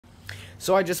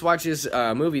So I just watched this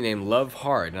movie named Love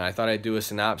Hard, and I thought I'd do a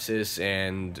synopsis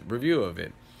and review of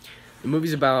it. The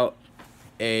movie's about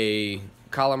a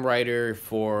column writer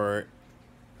for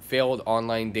failed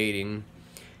online dating,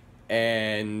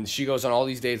 and she goes on all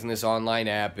these dates in this online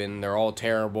app, and they're all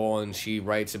terrible, and she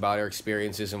writes about her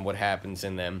experiences and what happens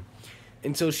in them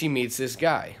until she meets this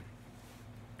guy.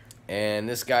 And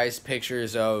this guy's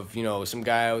pictures of, some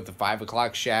guy with a 5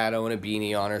 o'clock shadow and a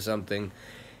beanie on or something.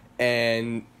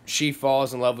 And she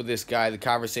falls in love with this guy. The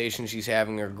conversations she's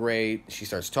having are great. She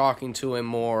starts talking to him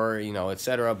more,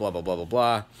 etc. Blah, blah, blah, blah,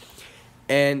 blah.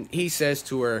 And he says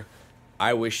to her,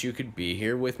 "I wish you could be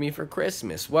here with me for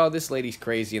Christmas." Well, this lady's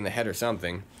crazy in the head or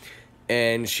something.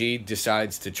 And she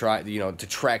decides to try, to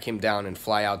track him down and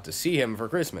fly out to see him for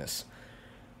Christmas.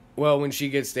 Well, when she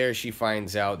gets there, she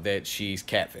finds out that she's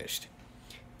catfished.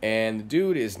 And the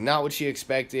dude is not what she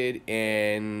expected,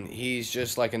 and he's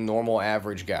just like a normal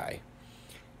average guy.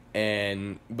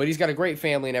 But he's got a great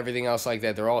family and everything else like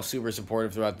that. They're all super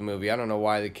supportive throughout the movie. I don't know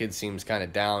why the kid seems kind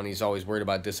of down. He's always worried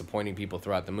about disappointing people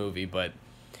throughout the movie, but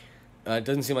it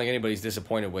doesn't seem like anybody's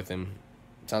disappointed with him.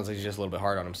 It sounds like he's just a little bit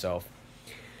hard on himself.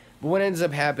 But what ends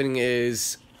up happening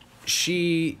is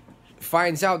she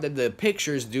finds out that the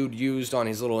pictures dude used on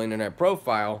his little internet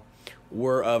profile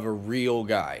were of a real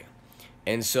guy.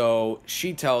 And so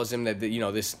she tells him that,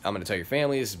 this, I'm going to tell your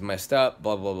family, this is messed up,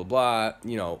 blah, blah, blah,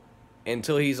 blah,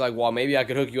 until he's like, well, maybe I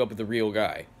could hook you up with the real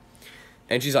guy.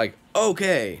 And she's like,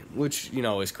 okay, which,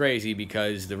 is crazy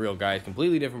because the real guy is a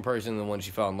completely different person than the one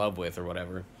she fell in love with or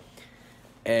whatever.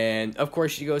 And, of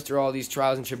course, she goes through all these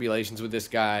trials and tribulations with this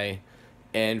guy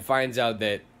and finds out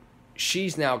that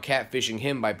she's now catfishing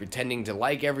him by pretending to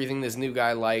like everything this new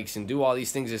guy likes and do all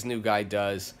these things this new guy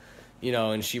does,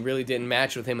 and she really didn't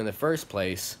match with him in the first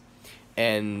place.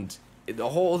 And the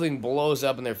whole thing blows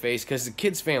up in their face because the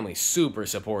kid's family's super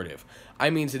supportive.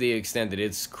 I mean, to the extent that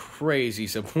it's crazy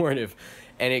supportive,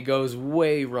 and it goes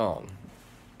way wrong.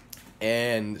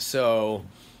 And so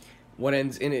what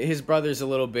ends in it, his brother's a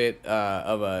little bit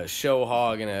of a show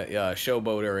hog and a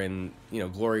showboater and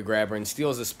glory grabber, and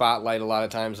steals the spotlight a lot of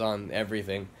times on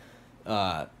everything.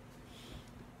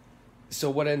 So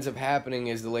what ends up happening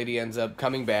is the lady ends up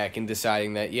coming back and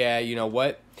deciding that, yeah, you know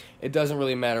what, it doesn't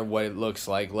really matter what it looks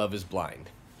like, love is blind.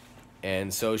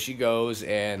 And so she goes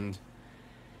and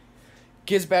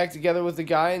gets back together with the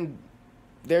guy, and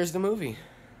there's the movie.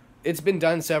 It's been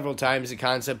done several times, the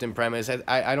concept and premise.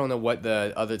 I don't know what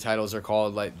the other titles are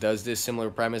called, like, does this similar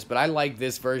premise, but I like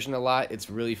this version a lot. It's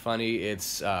really funny.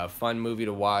 It's a fun movie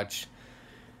to watch.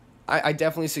 I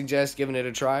definitely suggest giving it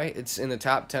a try. It's in the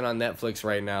top 10 on Netflix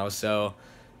right now, so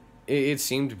it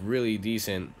seemed really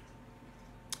decent.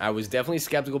 I was definitely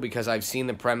skeptical because I've seen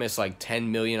the premise like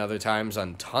 10 million other times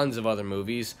on tons of other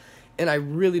movies, and I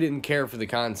really didn't care for the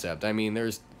concept. I mean,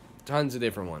 there's tons of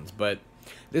different ones, but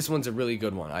this one's a really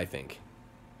good one, I think.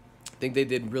 I think they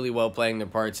did really well playing their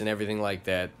parts and everything like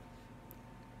that.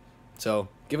 So,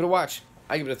 give it a watch.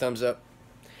 I give it a thumbs up.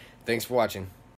 Thanks for watching.